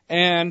Louvre.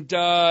 And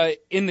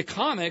in the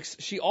comics,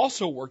 she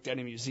also worked at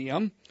a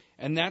museum,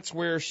 and that's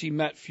where she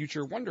met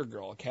future Wonder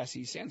Girl,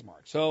 Cassie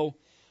Sandsmark. So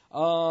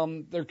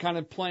they're kind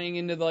of playing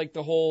into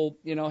the whole,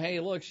 hey,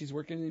 look, she's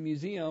working in the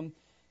museum.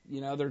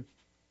 They're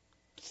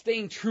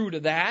staying true to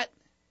that,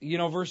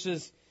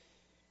 versus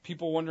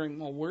people wondering,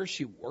 well, where is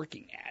she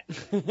working at?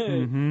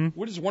 Mm-hmm.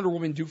 What does Wonder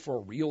Woman do for a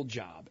real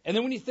job? And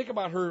then when you think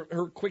about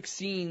her quick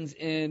scenes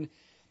in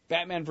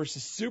Batman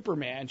versus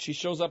Superman, she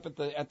shows up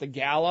at the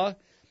gala.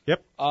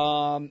 Yep.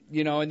 And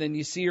then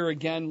you see her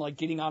again,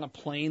 getting on a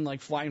plane,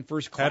 flying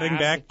first class. Heading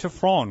back to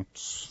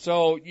France.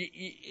 So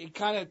it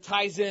kind of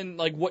ties in,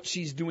 what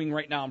she's doing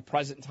right now in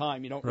present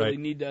time. You don't really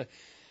need to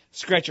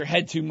scratch your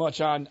head too much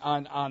on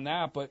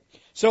that. But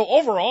so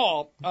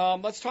overall,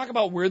 let's talk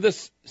about where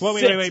this sits.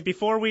 Wait.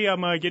 Before we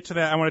get to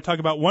that, I want to talk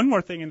about one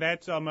more thing, and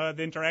that's the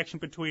interaction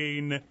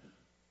between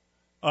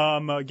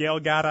Gail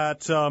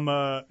Gadot's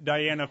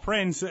Diana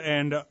Prince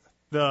and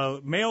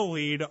the male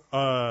lead,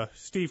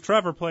 Steve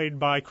Trevor, played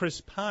by Chris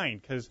Pine,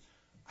 because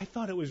I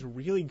thought it was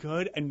really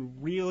good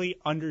and really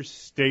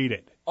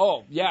understated.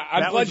 Oh, yeah.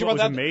 I'm glad you brought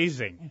that. That was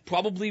amazing.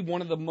 Probably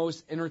one of the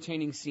most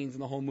entertaining scenes in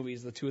the whole movie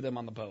is the two of them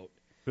on the boat.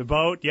 The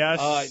boat,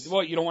 yes.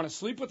 You don't want to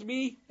sleep with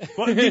me?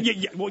 Well, and then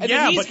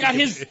he's got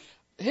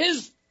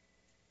his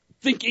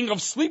thinking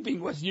of sleeping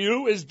with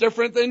you is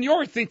different than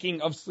your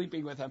thinking of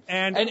sleeping with him.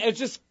 And it's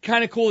just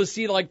kind of cool to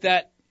see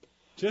that.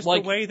 Just the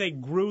way they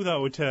grew,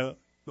 though, to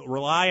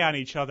rely on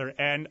each other.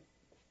 And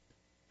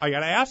I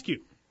got to ask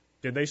you,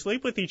 did they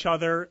sleep with each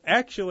other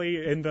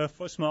actually in the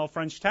small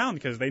French town?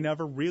 Because they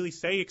never really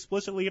say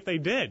explicitly if they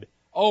did.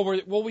 Oh,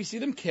 well, we see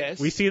them kiss.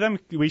 We see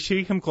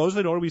him close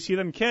the door, we see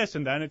them kiss,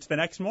 and then it's the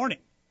next morning.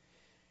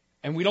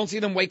 And we don't see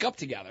them wake up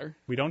together.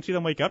 We don't see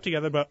them wake up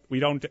together, but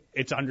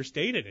it's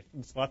understated.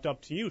 It's left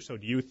up to you. So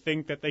do you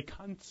think that they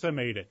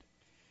consummated?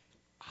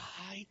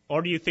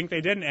 Or do you think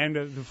they didn't? And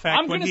the fact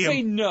I'm going to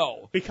say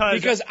no.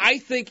 Because I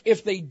think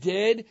if they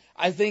did,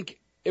 I think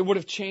it would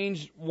have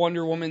changed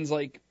Wonder Woman's,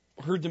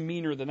 her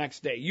demeanor the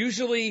next day.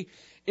 Usually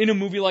in a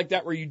movie like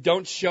that where you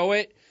don't show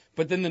it,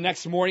 but then the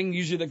next morning,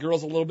 usually the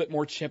girl's a little bit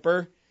more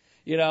chipper.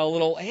 A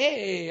little,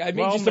 hey, I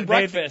made you some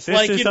breakfast.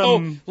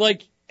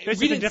 This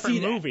is a different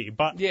see movie.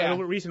 But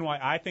the reason why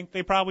I think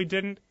they probably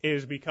didn't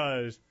is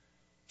because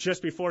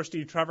just before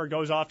Steve Trevor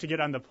goes off to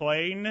get on the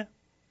plane,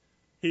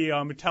 he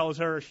tells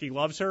her she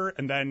loves her,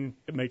 and then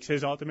makes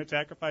his ultimate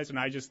sacrifice. And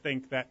I just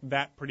think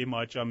that pretty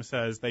much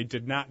says they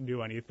did not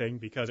do anything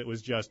because it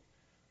was just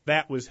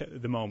that was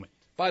the moment.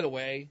 By the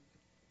way,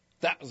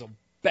 that was a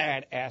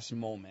badass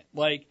moment.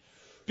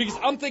 Because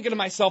I'm thinking to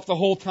myself the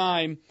whole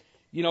time,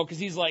 because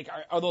he's like,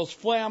 are those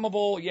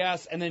flammable?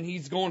 Yes. And then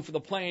he's going for the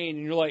plane,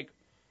 and you're like,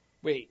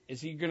 wait, is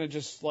he going to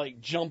just,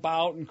 jump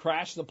out and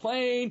crash the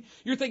plane?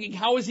 You're thinking,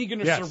 how is he going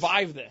to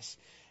survive this?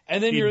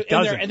 And then you're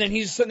in there, and then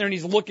he's sitting there and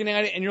he's looking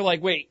at it, and you're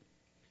like, wait,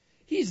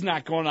 he's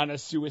not going on a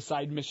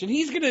suicide mission.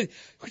 She's going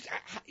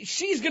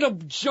to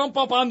jump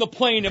up on the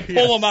plane and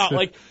pull him out.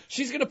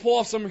 She's going to pull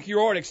off some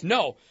heroics.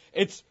 No,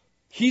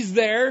 he's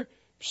there.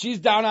 She's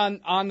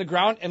down on the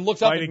ground and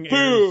looks up and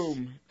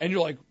boom. And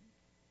you're like,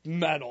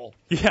 metal.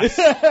 Yes.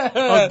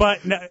 But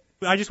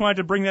I just wanted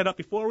to bring that up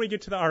before we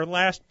get to our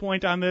last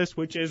point on this,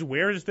 which is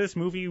where does this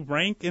movie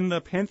rank in the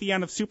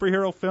pantheon of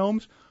superhero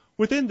films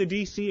within the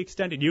DC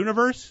Extended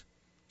Universe?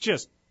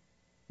 Just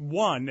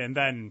one and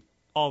then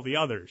all the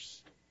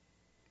others.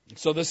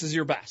 So this is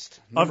your best.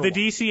 Of the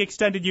DC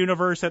Extended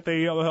Universe that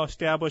they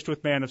established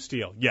with Man of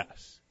Steel,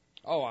 yes.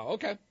 Oh, wow,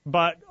 okay.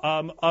 But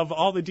of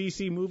all the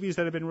DC movies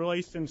that have been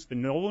released since the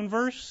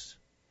Nolanverse,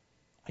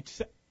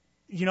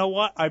 you know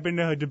what? I've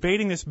been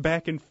debating this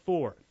back and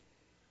forth.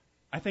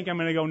 I think I'm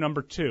going to go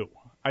number 2.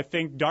 I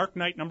think Dark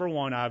Knight number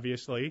 1,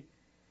 obviously.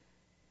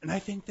 And I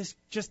think this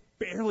just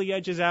barely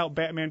edges out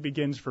Batman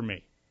Begins for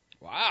me.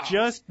 Wow.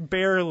 Just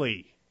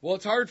barely. Well,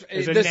 it's hard. For me,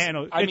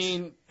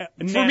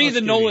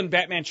 the Nolan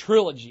Batman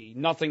trilogy,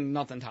 nothing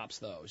tops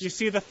those. You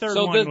see, the third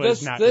one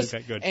was not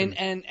that good.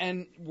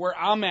 And where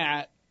I'm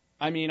at,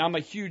 I'm a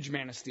huge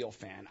Man of Steel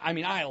fan.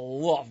 I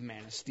love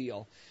Man of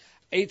Steel.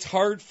 It's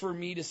hard for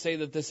me to say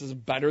that this is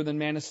better than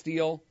Man of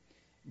Steel,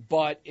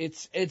 but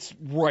it's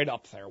right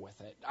up there with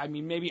it.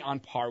 Maybe on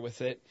par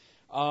with it.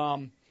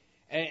 And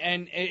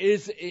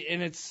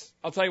it's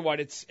I'll tell you what,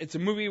 it's a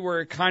movie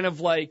where kind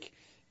of like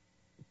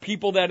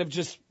people that have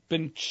just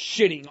been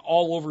shitting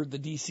all over the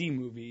DC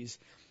movies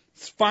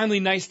it's finally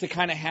nice to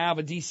kind of have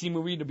a DC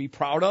movie to be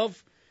proud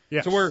of.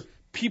 Yes. To where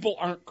people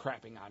aren't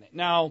crapping on it.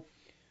 Now,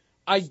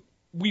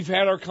 we've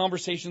had our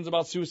conversations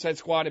about Suicide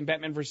Squad and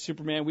Batman vs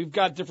Superman. We've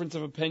got difference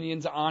of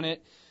opinions on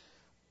it.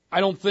 I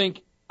don't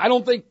think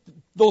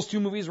those two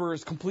movies were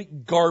as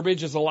complete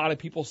garbage as a lot of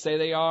people say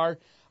they are.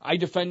 I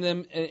defend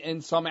them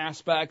in some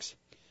aspects.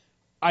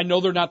 I know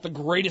they're not the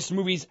greatest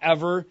movies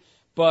ever,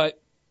 but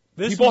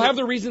people have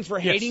their reasons for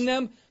hating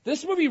them.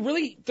 This movie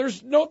really,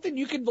 there's nothing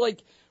you could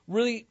like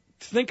really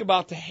think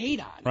about to hate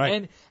on.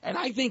 Right. And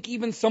I think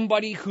even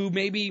somebody who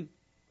maybe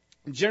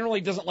generally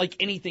doesn't like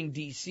anything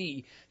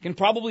DC can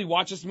probably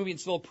watch this movie and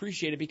still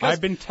appreciate it, because I've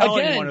been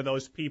telling one of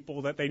those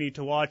people that they need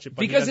to watch it,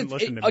 but he doesn't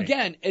listen to me.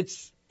 Again,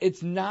 it's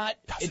not.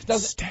 It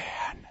doesn't.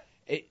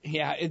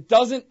 It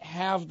doesn't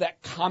have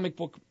that comic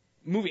book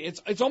movie.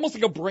 It's almost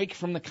like a break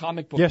from the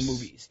comic book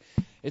movies.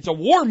 It's a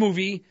war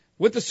movie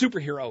with a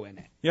superhero in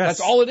it. Yes.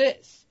 That's all it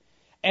is.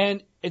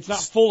 And it's not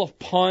full of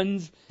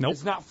puns. Nope.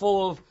 It's not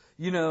full of,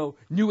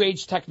 new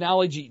age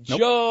technology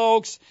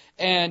jokes.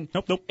 And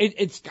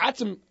it's got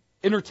some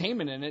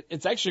entertainment in it.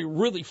 It's actually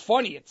really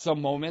funny at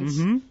some moments,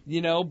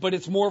 but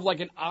it's more of like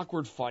an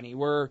awkward funny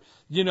where,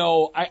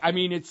 I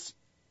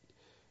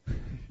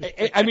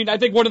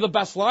think one of the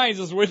best lines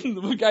is when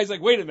the guy's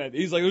like, wait a minute.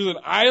 He's like, there's an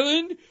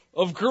island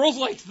of girls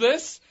like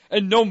this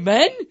and no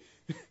men?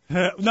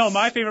 No,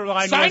 my favorite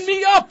line Sign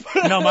me up!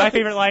 No, my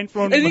favorite line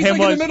from and he's him like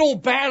was... in the middle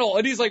of battle,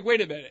 and he's like,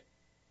 wait a minute.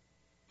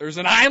 There's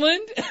an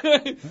island?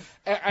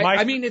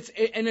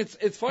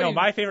 It's funny. No,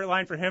 my favorite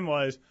line for him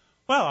was,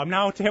 well, I'm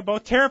now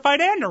both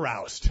terrified and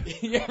aroused.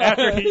 Yeah.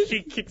 After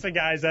he kicks a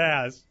guy's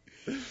ass.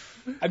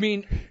 I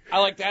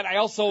like that. I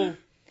also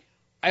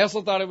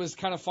thought it was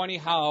kind of funny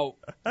how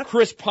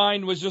Chris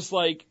Pine was just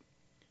like,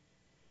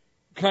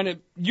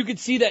 you could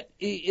see that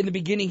in the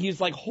beginning he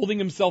was like holding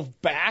himself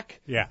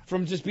back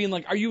from just being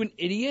like, are you an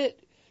idiot?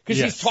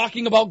 Because he's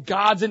talking about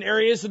gods and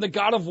Ares and the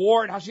god of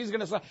war and how she's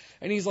going to,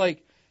 and he's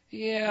like,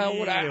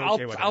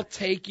 I'll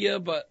take you,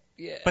 but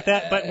yeah.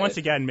 But once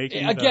again,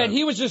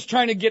 he was just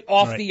trying to get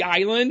off the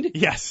island.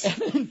 Yes.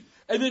 And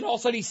then all of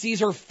a sudden he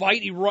sees her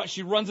fight.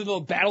 She runs into the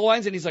battle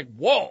lines and he's like,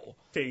 whoa.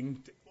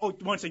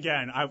 Once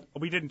again,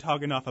 we didn't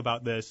talk enough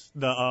about this.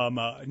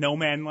 The No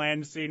Man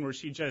Land scene where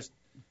she just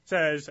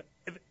says,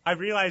 I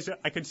realized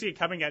I could see it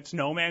coming at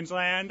No Man's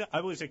Land.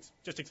 I was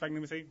just expecting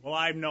them to say, well,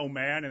 I'm no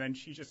man. And then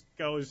she just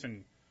goes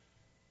and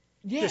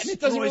and it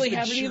doesn't really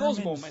have any of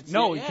those moments.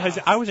 No, because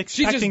I was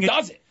expecting she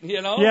just does it,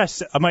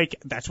 Yes, I'm like,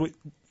 that's what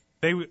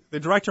the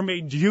director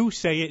made you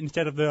say it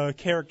instead of the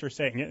character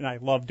saying it, and I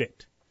loved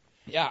it.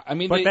 Yeah,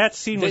 but that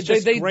scene was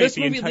just great. This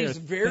movie leaves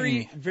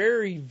very,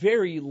 very,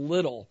 very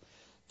little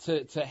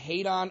to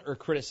hate on or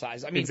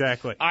criticize.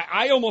 Exactly.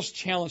 I almost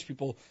challenge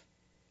people.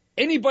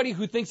 Anybody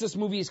who thinks this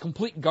movie is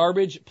complete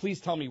garbage, please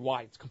tell me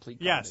why it's complete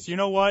garbage. Yes, you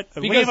know what?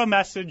 Leave a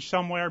message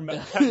somewhere.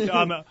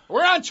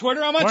 We're on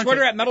Twitter. I'm on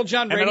Twitter at Metal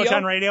John Radio. At Metal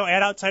John Radio,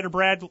 at Outsider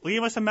Brad.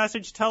 Leave us a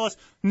message. Tell us,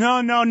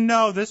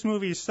 no, this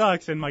movie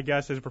sucks. And my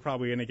guess is we're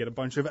probably going to get a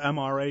bunch of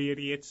MRA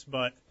idiots,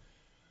 but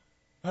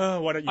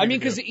what are you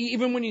because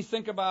even when you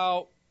think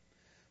about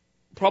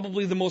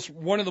probably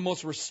one of the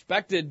most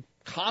respected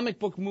comic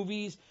book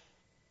movies,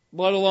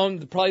 let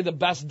alone probably the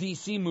best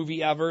DC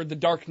movie ever, The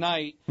Dark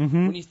Knight.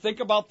 Mm-hmm. When you think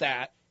about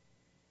that,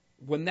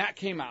 when that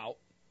came out,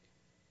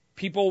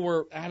 people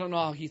were, I don't know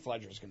how Heath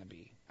Ledger is going to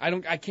be.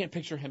 I can't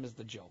picture him as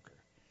the Joker.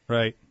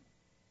 Right.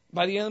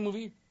 By the end of the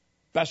movie,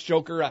 best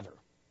Joker ever.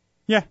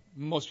 Yeah.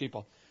 Most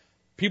people.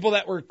 People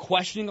that were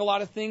questioning a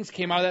lot of things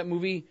came out of that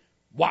movie,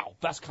 wow,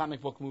 best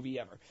comic book movie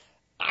ever.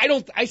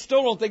 I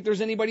still don't think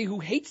there's anybody who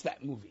hates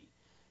that movie.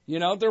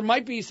 There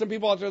might be some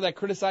people out there that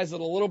criticize it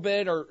a little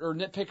bit or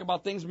nitpick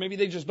about things. Maybe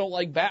they just don't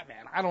like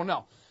Batman. I don't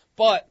know.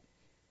 But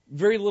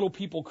very little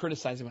people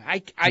criticize him.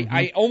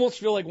 I almost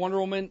feel like Wonder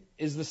Woman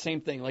is the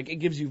same thing. Like, it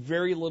gives you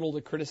very little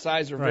to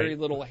criticize or very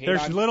little to hate on.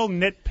 There's little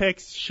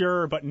nitpicks,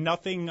 sure, but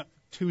nothing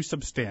too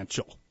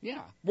substantial. Yeah.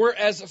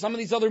 Whereas some of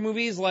these other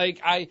movies,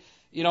 like,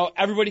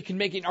 everybody can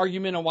make an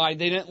argument on why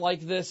they didn't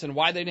like this and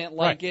why they didn't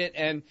like it.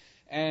 And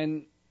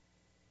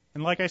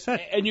like I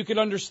said, and you can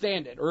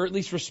understand it, or at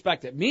least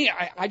respect it. Me,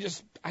 I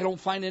don't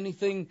find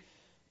anything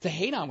to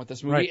hate on with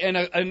this movie.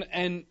 Right.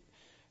 And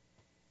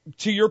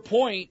to your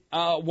point,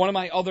 one of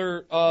my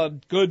other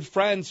good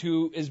friends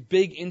who is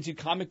big into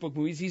comic book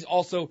movies, he's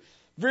also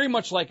very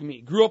much like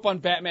me. Grew up on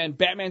Batman.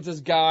 Batman's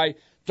his guy.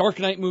 Dark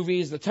Knight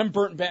movies, the Tim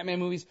Burton Batman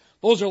movies,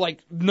 those are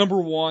like number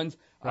ones.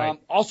 Right.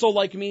 Also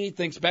like me,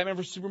 thinks Batman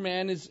vs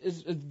Superman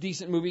is a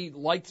decent movie.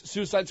 Liked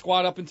Suicide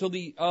Squad up until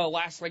the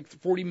last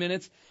 40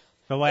 minutes.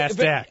 The last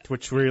act,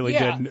 which really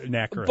did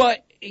knacker it.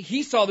 But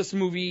he saw this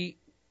movie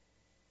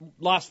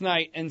last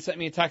night and sent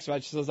me a text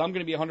message. He says, I'm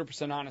going to be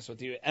 100% honest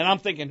with you. And I'm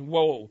thinking,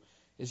 whoa,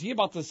 is he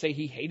about to say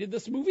he hated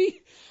this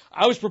movie?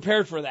 I was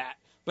prepared for that.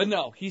 But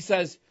no, he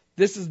says,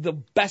 this is the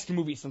best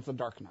movie since The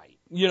Dark Knight.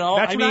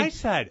 That's what I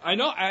said. I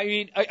know.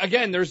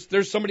 Again,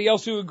 there's somebody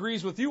else who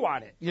agrees with you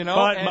on it.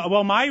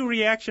 But, my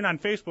reaction on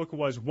Facebook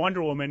was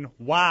Wonder Woman,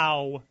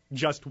 wow,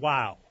 just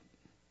wow.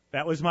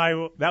 That was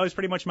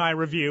pretty much my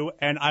review,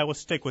 and I will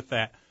stick with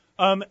that.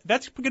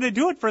 That's going to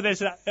do it for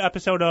this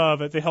episode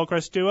of the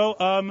Hillcrest Duo.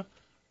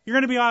 You're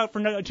going to be out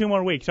for 2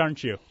 more weeks,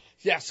 aren't you?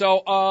 Yeah,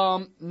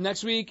 so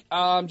next week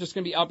I'm just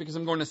going to be out because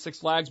I'm going to Six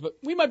Flags, but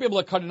we might be able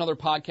to cut another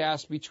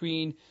podcast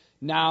between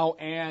now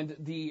and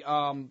the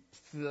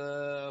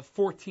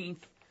 14th.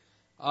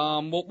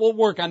 We'll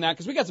work on that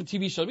because we got some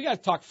TV shows. We got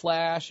to talk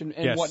Flash and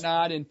yes.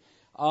 whatnot, and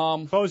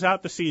close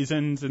out the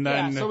seasons, and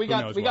then so we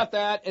got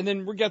that, and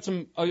then we got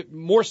some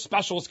more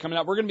specials coming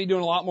up. We're going to be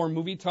doing a lot more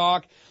movie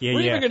talk. We're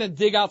even going to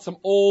dig out some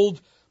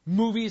old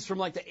movies from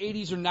like the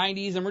 80s or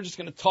 90s, and we're just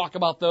going to talk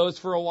about those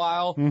for a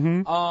while.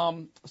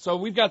 Mm-hmm. So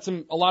we've got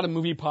a lot of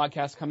movie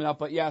podcasts coming up,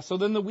 but yeah. So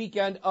then the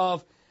weekend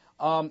of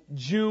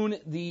June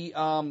the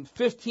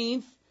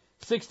 15th,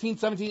 16th,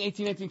 17th,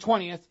 18th, 19th,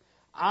 20th,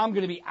 I'm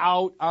going to be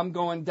out. I'm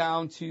going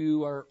down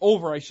to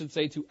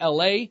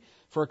LA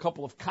for a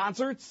couple of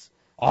concerts.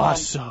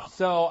 Awesome.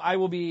 So I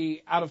will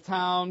be out of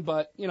town,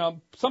 but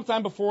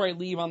sometime before I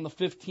leave on the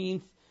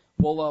 15th,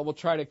 we'll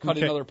try to cut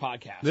another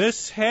podcast.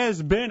 This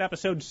has been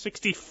episode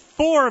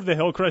 64 of the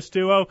Hillcrest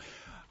Duo.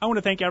 I want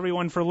to thank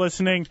everyone for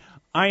listening.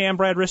 I am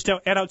Brad Risto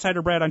at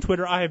Outsider Brad on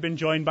Twitter. I have been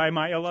joined by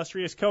my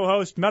illustrious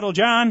co-host, Metal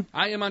John.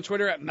 I am on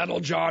Twitter at Metal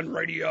John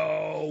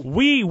Radio.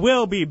 We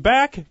will be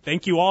back.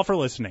 Thank you all for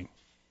listening.